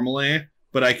it normally,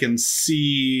 but I can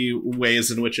see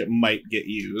ways in which it might get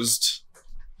used.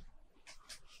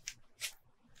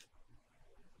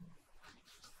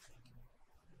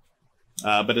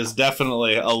 But it's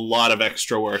definitely a lot of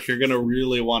extra work. You're going to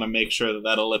really want to make sure that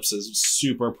that ellipse is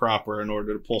super proper in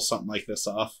order to pull something like this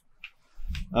off.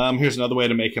 Here's another way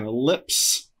to make an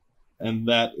ellipse, and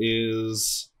that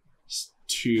is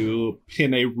to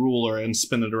pin a ruler and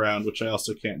spin it around, which I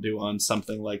also can't do on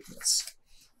something like this.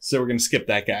 So we're going to skip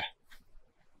that guy.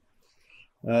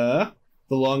 The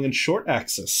long and short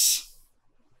axis.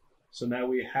 So now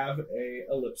we have a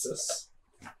ellipsis.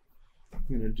 I'm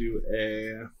going to do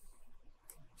a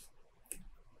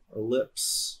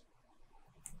ellipse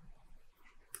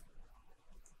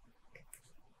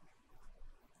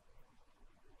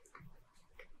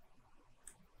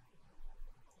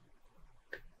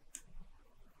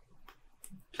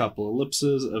couple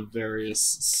ellipses of various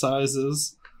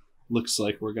sizes. Looks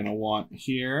like we're going to want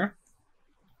here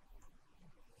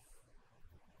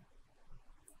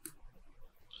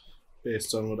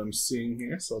based on what I'm seeing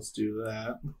here, so let's do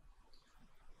that.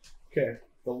 Okay.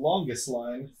 The longest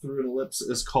line through an ellipse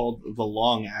is called the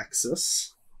long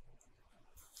axis.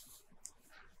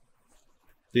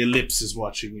 The ellipse is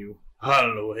watching you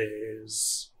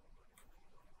always.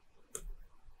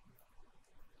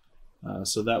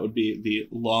 So that would be the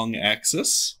long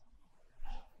axis.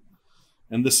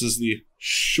 And this is the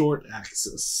short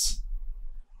axis.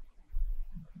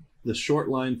 The short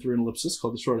line through an ellipse is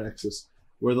called the short axis.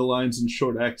 Where the lines in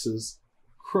short axis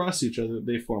cross each other,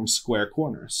 they form square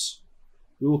corners.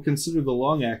 We will consider the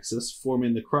long axis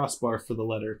forming the crossbar for the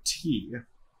letter T.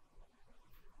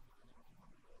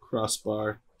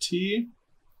 Crossbar T.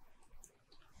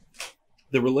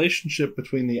 The relationship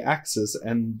between the axis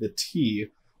and the T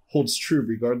holds true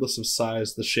regardless of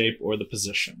size, the shape, or the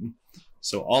position.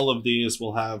 So all of these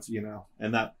will have,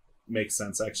 and that makes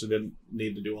sense. I actually didn't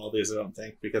need to do all these, I don't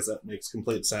think, because that makes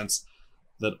complete sense,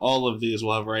 that all of these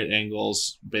will have right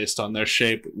angles based on their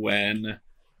shape when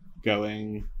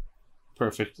going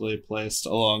perfectly placed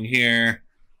along here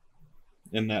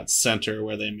in that center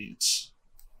where they meet.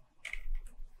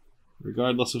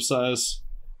 Regardless of size,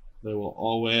 they will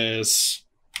always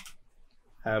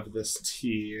have this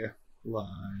T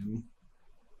line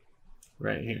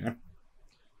right here.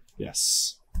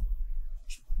 Yes.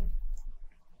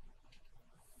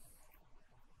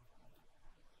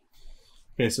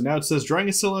 Okay, so now it says drawing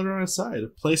a cylinder on a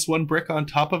side. Place one brick on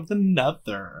top of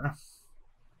another.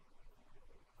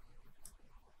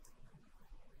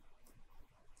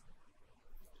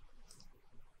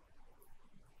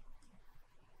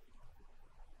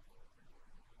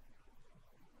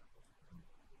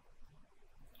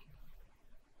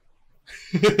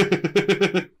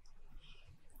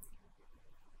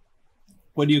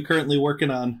 What are you currently working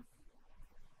on?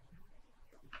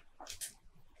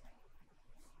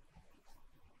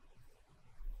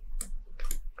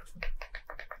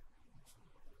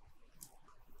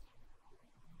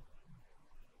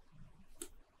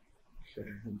 Okay,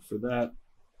 and for that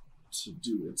to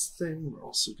do its thing, we're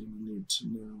also going to need to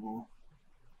know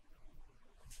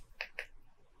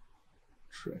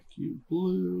Trek U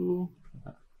blue.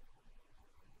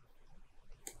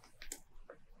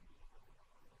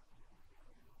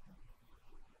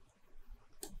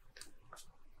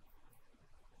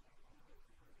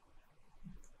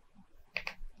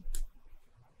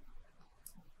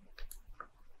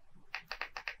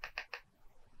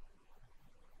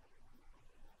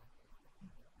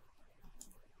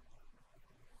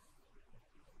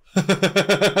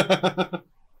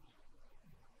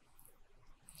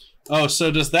 Oh,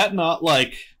 so does that not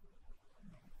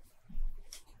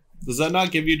does that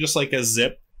not give you just like a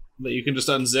zip that you can just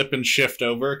unzip and shift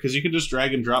over? Because you can just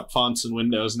drag and drop fonts in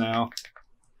Windows now.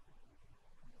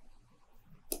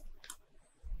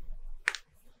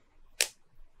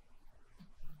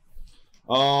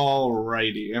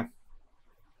 Alrighty.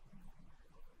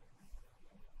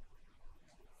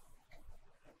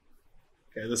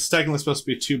 Okay, this is technically supposed to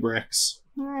be 2 bricks,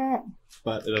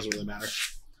 but it doesn't really matter.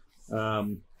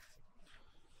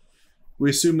 We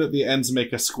assume that the ends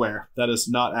make a square. That is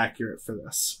not accurate for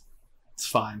this. It's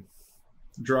fine.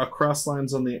 Draw cross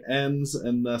lines on the ends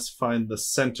and thus find the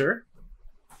center.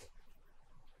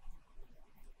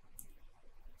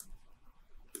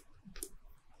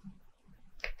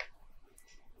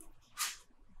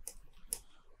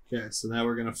 Okay, so now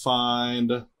we're going to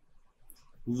find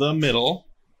the middle.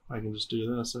 I can just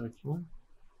do this, actually.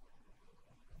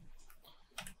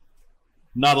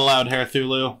 Not allowed, Hair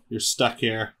Thulu. You're stuck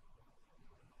here.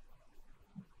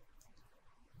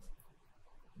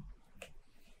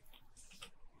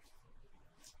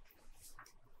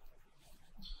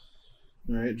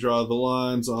 All right, draw the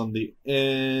lines on the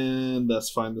end. Thus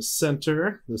find the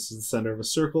center. This is the center of a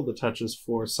circle that touches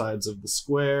 4 sides of the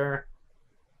square.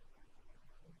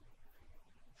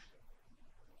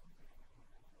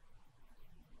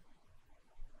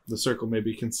 The circle may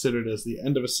be considered as the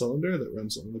end of a cylinder that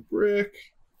runs on the brick.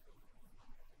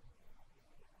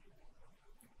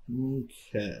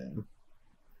 Okay.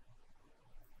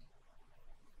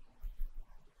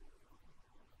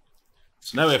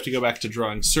 So now we have to go back to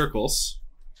drawing circles.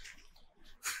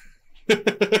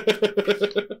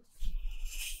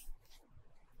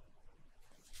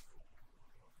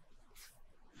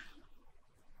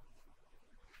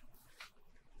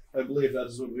 I believe that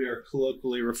is what we are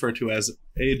colloquially referred to as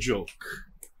a joke.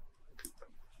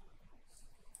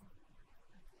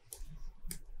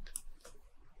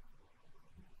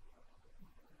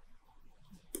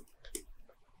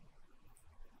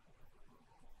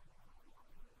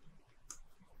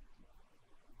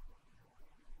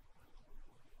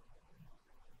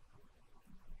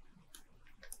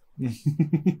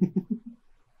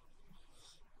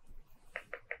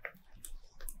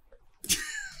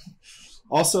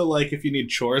 Also, like, if you need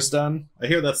chores done, I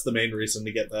hear that's the main reason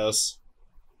to get those.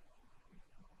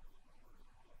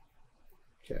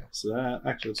 Okay, so that,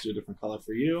 actually, let's do a different color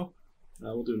for you.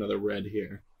 We'll do another red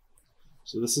here.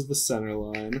 So this is the center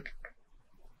line.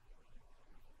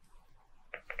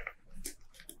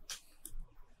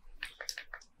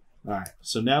 All right,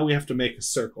 so now we have to make a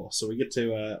circle. So we get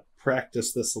to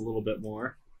practice this a little bit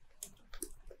more.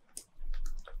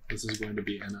 This is going to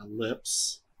be an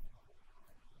ellipse.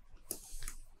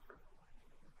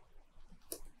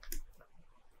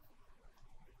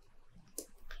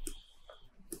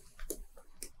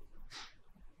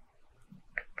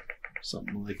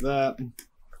 Something like that.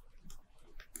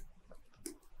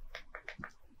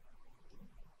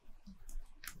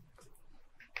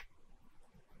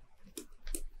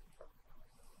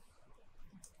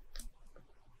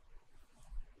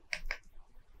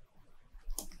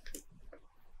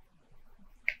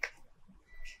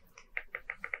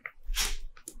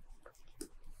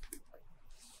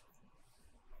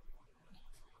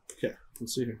 Okay,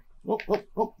 let's see here. Oh, oh,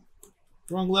 oh.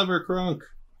 Wrong lever, Kronk.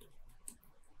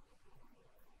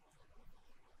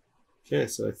 Okay,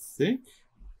 so I think...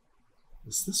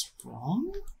 Is this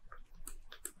wrong?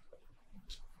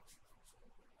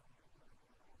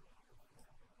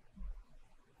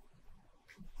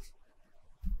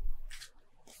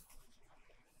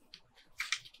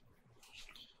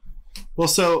 Well,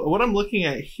 so what I'm looking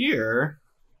at here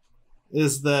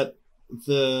is that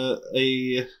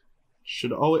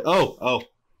should always... Oh!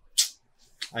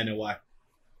 I know why. I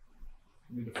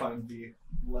need to find the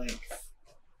length.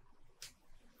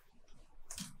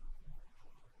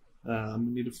 We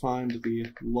need to find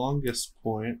the longest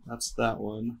point. That's that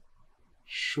one.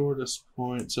 Shortest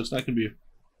point. So it's not going to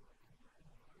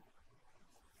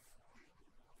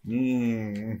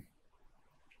be...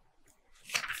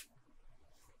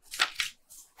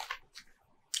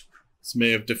 This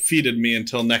may have defeated me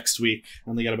until next week. I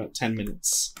only got about 10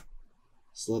 minutes.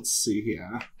 So let's see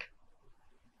here.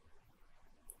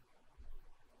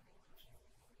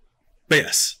 But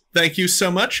yes, thank you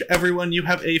so much, everyone. You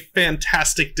have a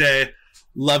fantastic day.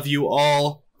 Love you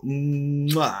all.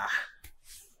 Mwah.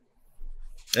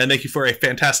 And thank you for a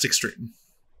fantastic stream.